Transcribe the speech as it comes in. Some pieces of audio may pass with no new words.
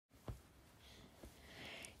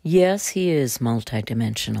Yes, he is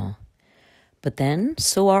multidimensional. But then,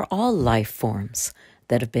 so are all life forms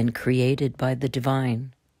that have been created by the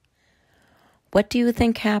divine. What do you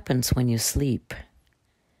think happens when you sleep?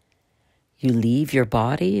 You leave your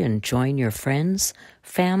body and join your friends,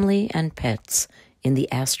 family, and pets in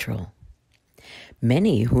the astral.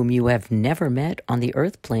 Many whom you have never met on the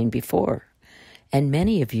earth plane before, and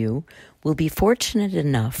many of you will be fortunate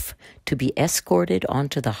enough to be escorted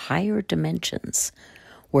onto the higher dimensions,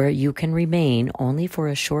 where you can remain only for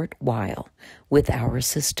a short while with our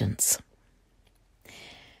assistance.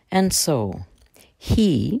 And so,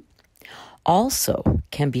 he also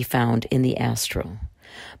can be found in the astral,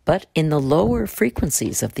 but in the lower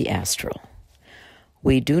frequencies of the astral.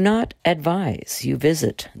 We do not advise you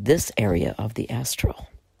visit this area of the astral.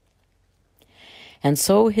 And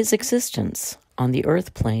so his existence on the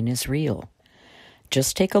earth plane is real.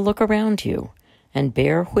 Just take a look around you and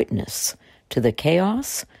bear witness to the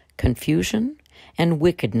chaos, confusion, and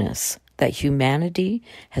wickedness that humanity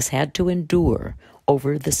has had to endure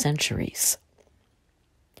over the centuries.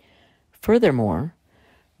 Furthermore,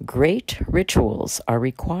 great rituals are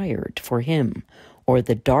required for him or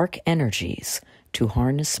the dark energies to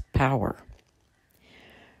harness power.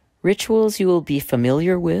 Rituals you will be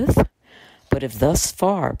familiar with, but have thus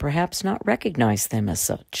far perhaps not recognized them as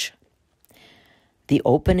such. The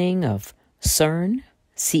opening of CERN,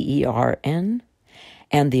 CERN,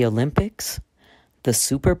 and the Olympics, the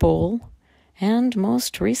Super Bowl, and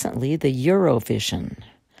most recently the Eurovision.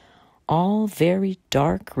 All very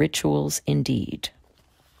dark rituals indeed.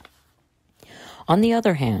 On the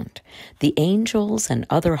other hand, the angels and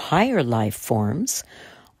other higher life forms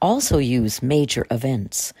also use major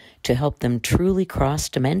events to help them truly cross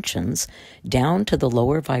dimensions down to the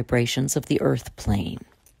lower vibrations of the earth plane.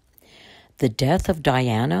 The death of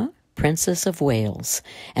Diana, Princess of Wales,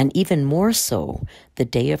 and even more so, the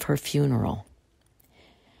day of her funeral.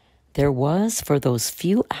 There was, for those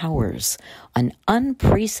few hours, an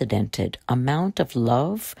unprecedented amount of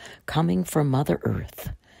love coming from Mother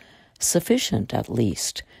Earth, sufficient, at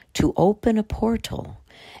least, to open a portal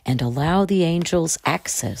and allow the angels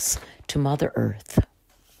access to Mother Earth.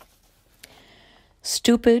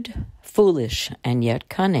 Stupid, foolish, and yet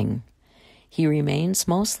cunning, he remains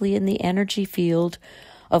mostly in the energy field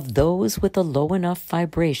of those with a low enough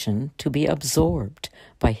vibration to be absorbed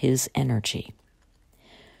by his energy.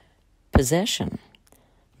 Possession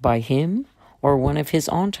by him or one of his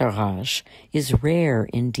entourage is rare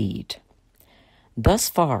indeed. Thus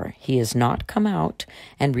far, he has not come out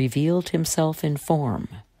and revealed himself in form,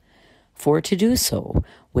 for to do so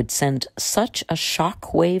would send such a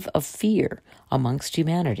shock wave of fear amongst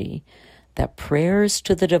humanity that prayers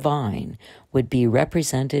to the divine would be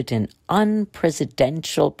represented in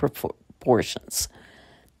unpresidential proportions.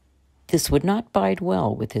 This would not bide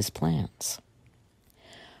well with his plans.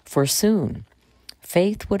 For soon,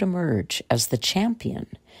 faith would emerge as the champion,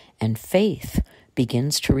 and faith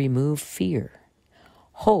begins to remove fear.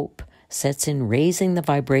 Hope sets in raising the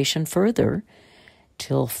vibration further,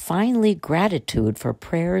 till finally gratitude for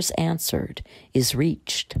prayers answered is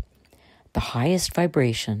reached, the highest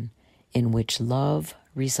vibration in which love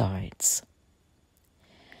resides.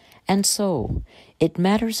 And so, it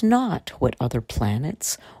matters not what other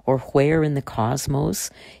planets or where in the cosmos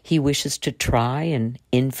he wishes to try and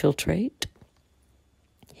infiltrate.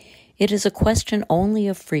 It is a question only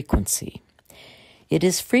of frequency. It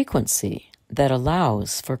is frequency that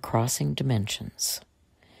allows for crossing dimensions.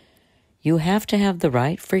 You have to have the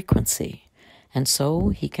right frequency, and so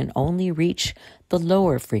he can only reach the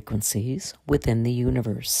lower frequencies within the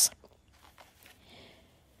universe.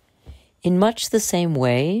 In much the same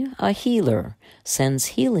way, a healer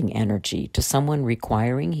sends healing energy to someone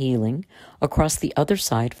requiring healing across the other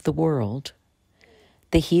side of the world.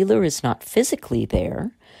 The healer is not physically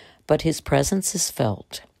there, but his presence is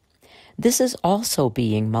felt. This is also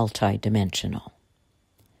being multidimensional.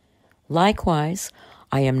 Likewise,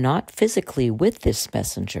 I am not physically with this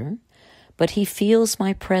messenger, but he feels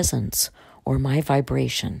my presence or my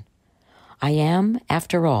vibration. I am,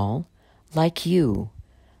 after all, like you,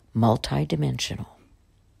 multidimensional.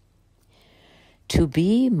 To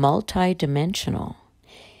be multidimensional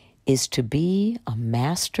is to be a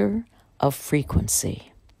master of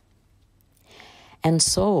frequency. And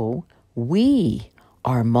so we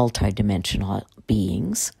are multidimensional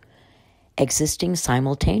beings existing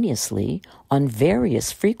simultaneously on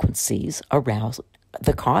various frequencies around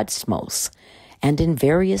the cosmos and in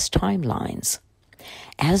various timelines,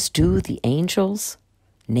 as do the angels,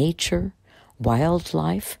 nature,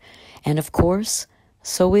 wildlife, and of course,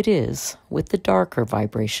 so it is with the darker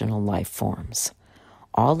vibrational life forms,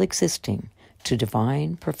 all existing to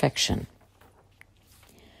divine perfection.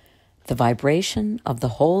 The vibration of the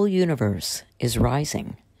whole universe is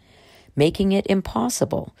rising, making it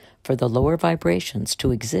impossible for the lower vibrations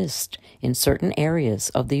to exist in certain areas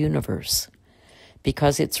of the universe,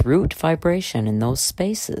 because its root vibration in those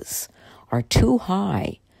spaces are too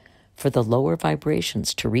high for the lower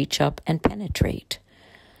vibrations to reach up and penetrate.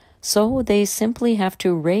 So they simply have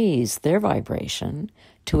to raise their vibration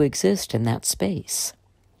to exist in that space.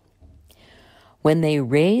 When they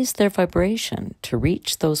raise their vibration to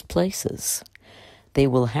reach those places, they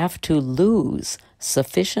will have to lose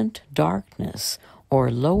sufficient darkness or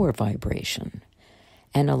lower vibration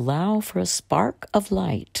and allow for a spark of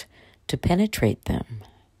light to penetrate them.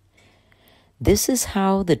 This is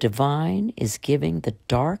how the divine is giving the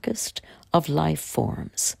darkest of life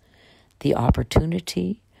forms the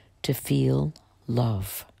opportunity to feel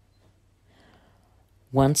love.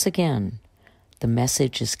 Once again, the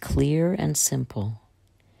message is clear and simple.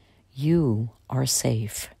 You are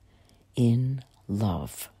safe in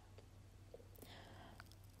love.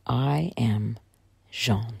 I am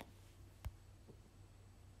Jeanne.